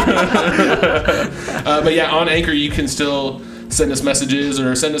 But yeah, on Anchor you can still send us messages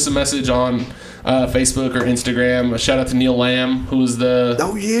or send us a message on Facebook or Instagram. A shout out to Neil Lamb, who was the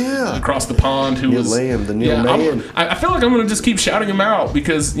Oh yeah. across the pond, who Neil was Lamb, the Neil man. I feel like I'm gonna just keep shouting him out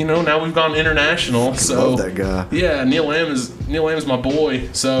because now we've gone international. So Love that guy. yeah, Neil Lamb is my boy.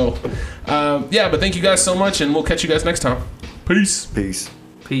 So yeah, but thank you guys so much, and we'll catch you guys next time. Peace. Peace.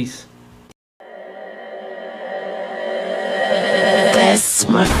 Peace.